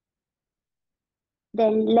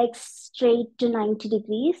 Then legs straight to 90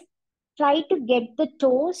 degrees. Try to get the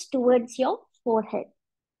toes towards your forehead.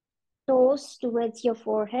 Toes towards your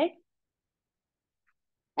forehead.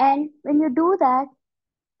 And when you do that,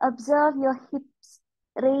 observe your hips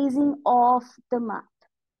raising off the mat.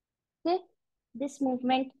 Okay? This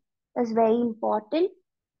movement is very important.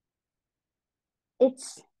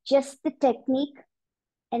 It's just the technique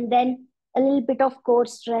and then a little bit of core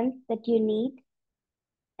strength that you need.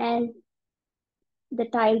 And the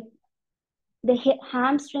tight, the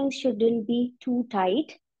hamstrings shouldn't be too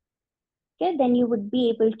tight. Okay, then you would be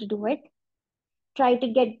able to do it. Try to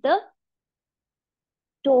get the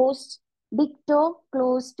toes, big toe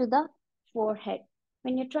close to the forehead.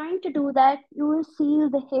 When you're trying to do that, you will feel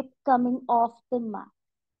the hip coming off the mat.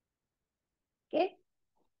 Okay,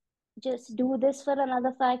 just do this for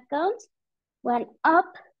another 5 counts. 1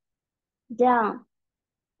 up, down.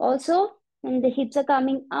 Also, when the hips are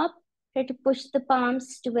coming up, try to push the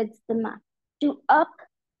palms towards the mat. 2 up,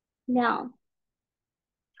 down.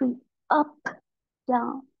 3 up,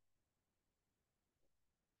 down.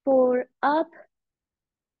 4 up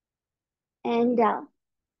and down.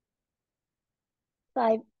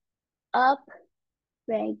 5 up.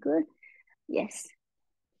 Very good. Yes.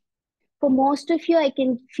 For most of you, I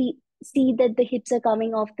can see that the hips are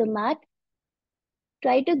coming off the mat.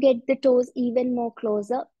 Try to get the toes even more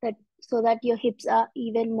closer so that your hips are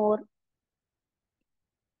even more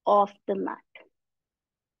off the mat.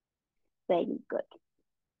 Very good.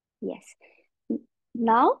 Yes.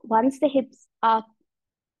 Now, once the hips are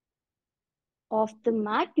off the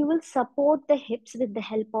mat, you will support the hips with the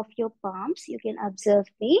help of your palms. You can observe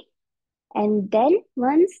me. And then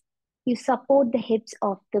once you support the hips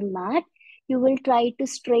off the mat, you will try to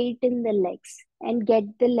straighten the legs and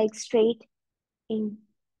get the legs straight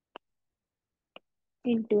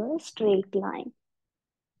into a straight line.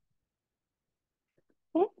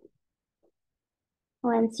 Okay?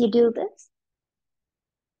 Once you do this,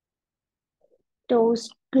 toes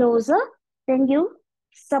closer, then you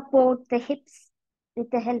support the hips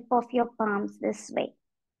with the help of your palms this way.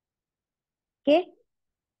 Okay?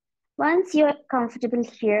 Once you're comfortable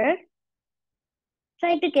here,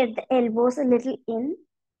 try to get the elbows a little in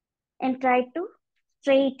and try to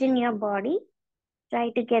straighten your body. Try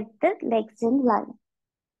to get the legs in line.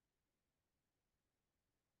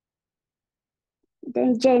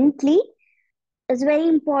 Then gently, it's very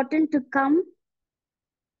important to come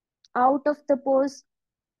out of the pose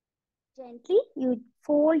gently. You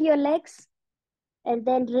fold your legs and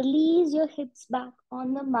then release your hips back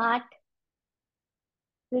on the mat.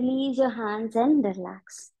 Release your hands and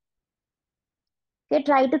relax. Okay,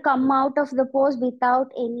 try to come out of the pose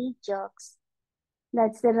without any jerks.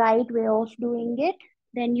 That's the right way of doing it.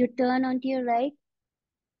 Then you turn onto your right.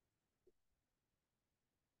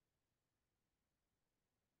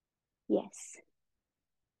 Yes.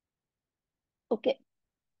 Okay.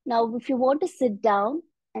 Now, if you want to sit down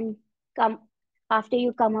and come after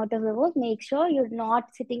you come out of the pose, make sure you're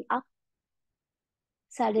not sitting up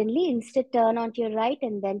suddenly. Instead, turn onto your right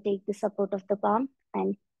and then take the support of the palm.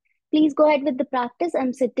 And please go ahead with the practice.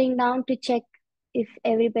 I'm sitting down to check if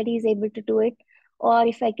everybody is able to do it or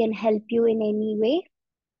if I can help you in any way.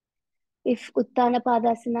 If Uttana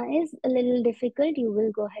Padasana is a little difficult, you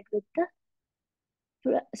will go ahead with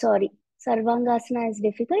Sarvangasana is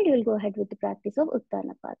difficult, you will go ahead with the practice of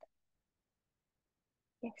Uttana Pada.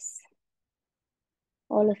 Yes.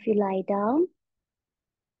 All of you lie down.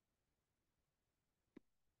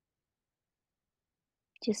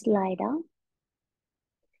 Just lie down.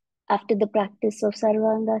 After the practice of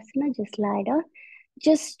Sarvangasana, just lie down.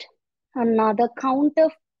 Just another counter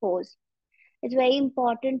pose. It's very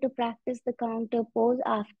important to practice the counter pose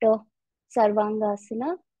after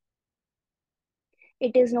Sarvangasana.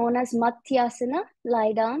 It is known as Mathyasana.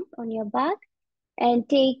 Lie down on your back and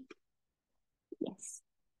take, yes,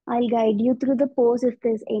 I'll guide you through the pose. If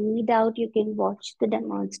there's any doubt, you can watch the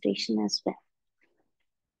demonstration as well.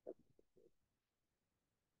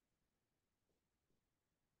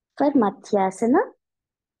 For Mathyasana,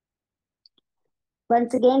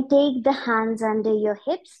 once again, take the hands under your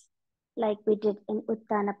hips like we did in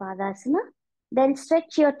Uttana Padasana. Then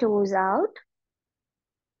stretch your toes out.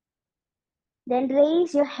 Then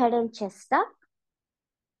raise your head and chest up.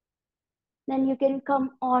 Then you can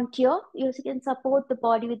come onto you can support the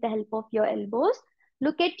body with the help of your elbows.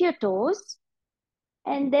 Look at your toes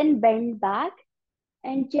and then bend back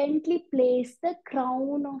and gently place the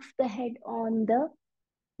crown of the head on the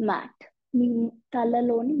mat. మీ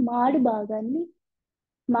తలలోని మాడు భాగాన్ని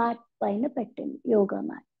mat పైన పెట్టండి, yoga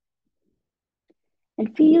mat.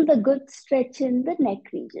 And feel the good stretch in the neck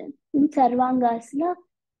region. In Sarvangasana,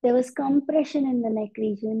 There was compression in the neck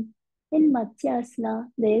region. In Matsyasana,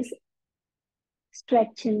 there's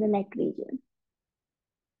stretch in the neck region.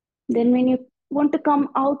 Then when you want to come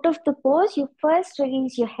out of the pose, you first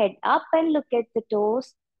raise your head up and look at the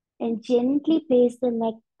toes and gently place the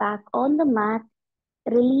neck back on the mat.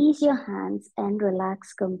 Release your hands and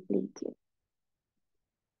relax completely.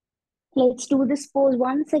 Let's do this pose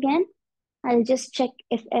once again. I'll just check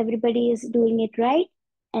if everybody is doing it right,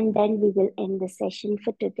 and then we will end the session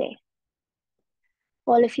for today.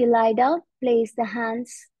 All of you lie down, place the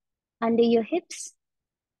hands under your hips,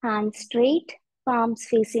 hands straight, palms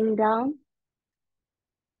facing down,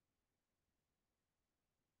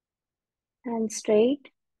 hands straight,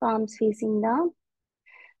 palms facing down.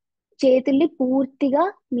 చేతుల్ని పూర్తిగా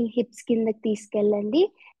మీ hips కిందకి తీసుకెళ్ళండి.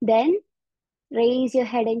 Then raise your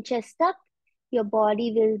head and chest up. Your body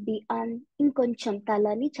will be on. ఇంకొంచెం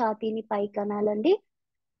తలని ఛాతీని పైకి అనాలండి.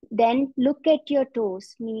 Then look at your toes.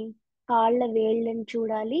 మీ కాళ్ళ వేళ్ళని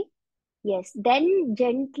చూడాలి. Yes. Then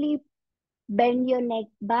gently bend your neck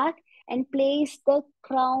back and place the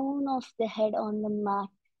crown of the head on the mat.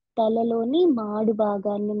 తలలోని మాడు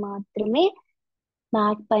భాగాన్ని మాత్రమే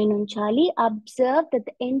mat పైన ఉంచాలి. Observe that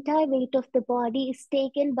the entire weight of the body is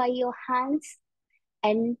taken by your hands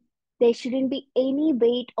and there shouldn't be any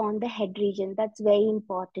weight on the head region. That's very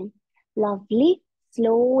important. Lovely.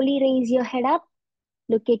 Slowly raise your head up.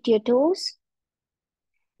 Look at your toes.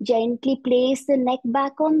 Gently place the neck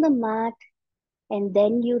back on the mat and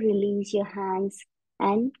then you release your hands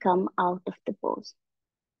and come out of the pose.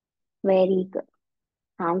 Very good.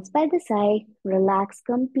 Hands by the side. Relax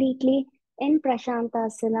completely in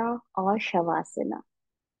Prashantasana or Shavasana.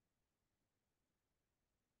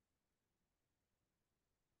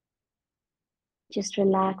 Just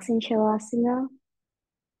relax in Shavasana.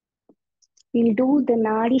 We'll do the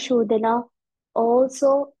Nadi Shodhana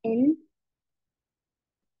also in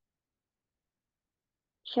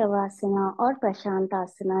Shavasana or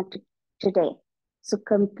Prashantasana today. So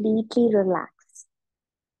completely relax.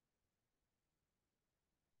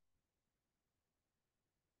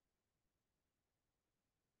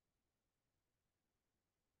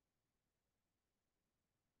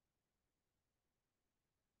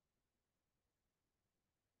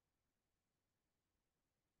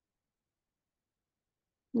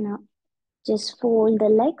 Now, just fold the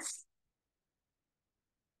legs.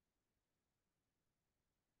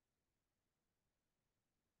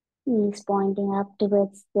 Knees pointing up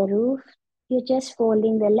towards the roof. You're just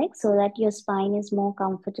folding the legs so that your spine is more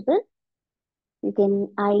comfortable. You can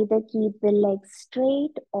either keep the legs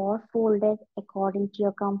straight or folded according to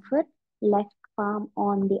your comfort. Left palm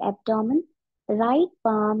on the abdomen. Right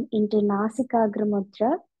palm into Nasikagra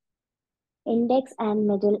Mudra. Index and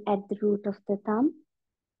middle at the root of the thumb.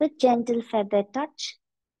 With gentle feather touch,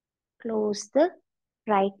 close the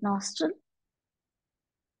right nostril.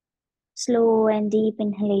 Slow and deep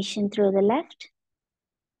inhalation through the left.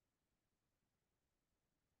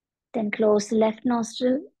 Then close the left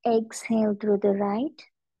nostril, exhale through the right.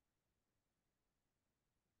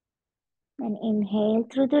 And inhale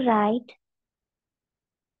through the right.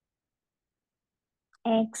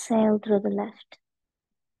 Exhale through the left.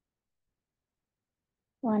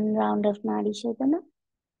 One round of Nadi Shodhana.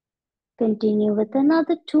 Continue with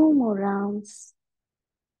another 2 more rounds.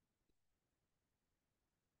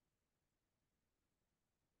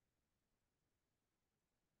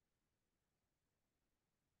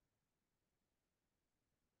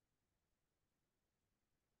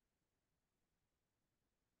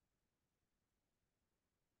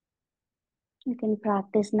 You can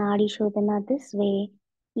practice Nadi Shodhana this way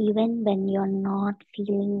even when you're not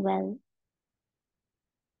feeling well.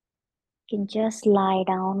 You can just lie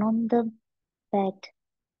down on the bed.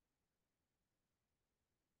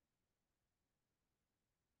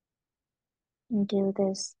 And do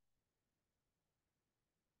this.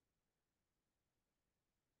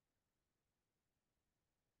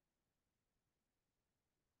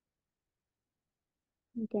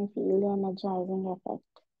 You can feel the energizing effect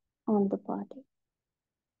on the body.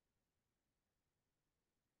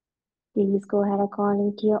 Please go ahead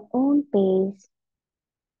according to your own pace.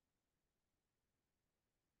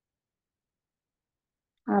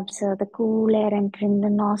 Observe the cool air entering the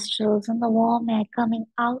nostrils and the warm air coming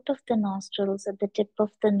out of the nostrils at the tip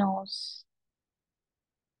of the nose.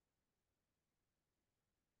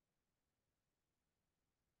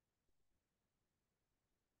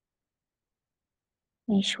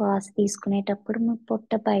 మీ శ్వాస తీసుకునేటప్పుడు మీ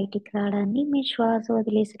పొట్ట బయటికి రావడాన్ని, మీ శ్వాస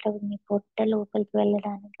వదిలేసేటప్పుడు మీ పొట్ట లోపలికి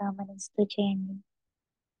వెళ్ళడాన్ని గమనిస్తూ చేయండి.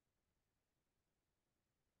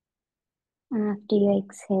 After you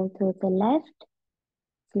exhale through the left,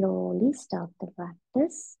 Slowly stop the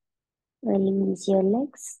practice. Release your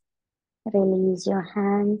legs. Release your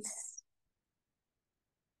hands.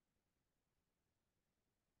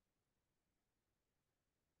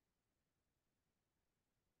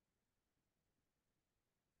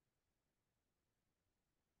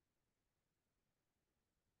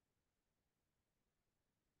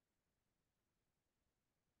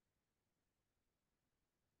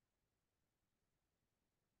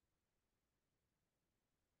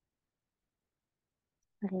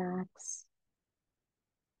 Relax.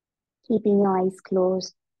 Keeping your eyes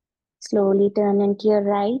closed. Slowly turn into your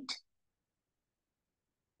right.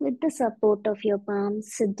 With the support of your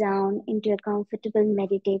palms, sit down into a comfortable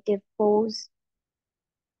meditative pose.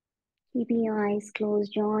 Keeping your eyes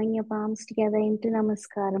closed, join your palms together into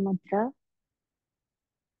Namaskara Mudra.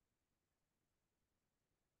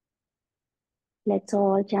 Let's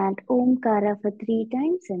all chant Omkara for 3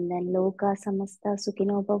 times and then Loka Samasta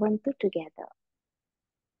Sukhino Bhavantu together.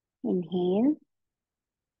 Inhale.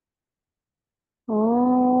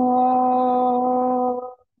 Om.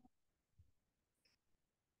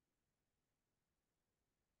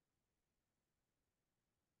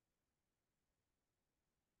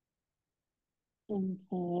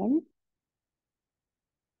 Inhale.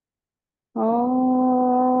 Om.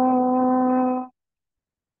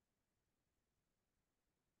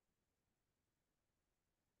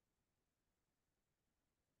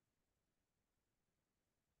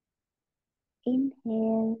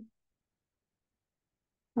 Inhale.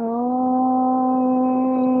 Om.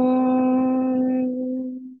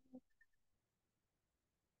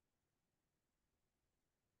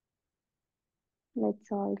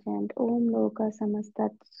 Let's all chant Om Loka Samasta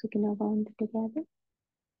Sukhino Bhavantu together.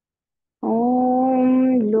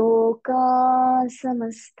 Om Loka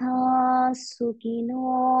Samastha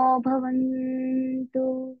Sukhino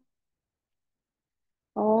Bhavantu.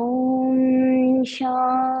 Om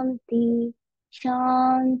Shanti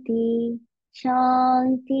Shanti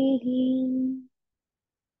Shanti.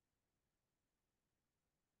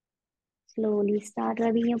 Slowly start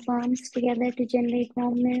rubbing your palms together to generate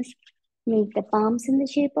warmness. Make the palms in the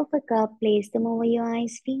shape of a cup. Place them over your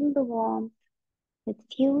eyes. Feel the warmth. With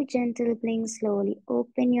few gentle blinks, slowly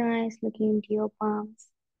open your eyes, looking into your palms.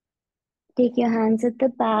 Take your hands at the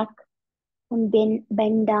back and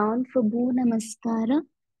bend down for Bhu Namaskara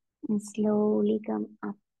and slowly come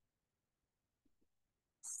up.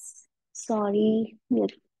 Sorry, we're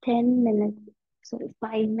 10 minutes,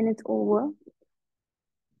 5 minutes over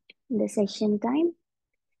the session time.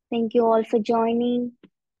 Thank you all for joining.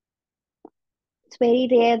 It's very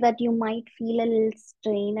rare that you might feel a little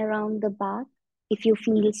strain around the back. If you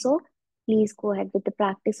feel so, please go ahead with the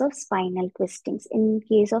practice of spinal twistings in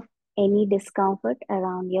case of any discomfort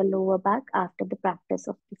around your lower back after the practice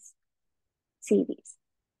of this series.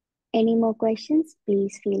 Any more questions,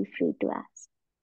 please feel free to ask.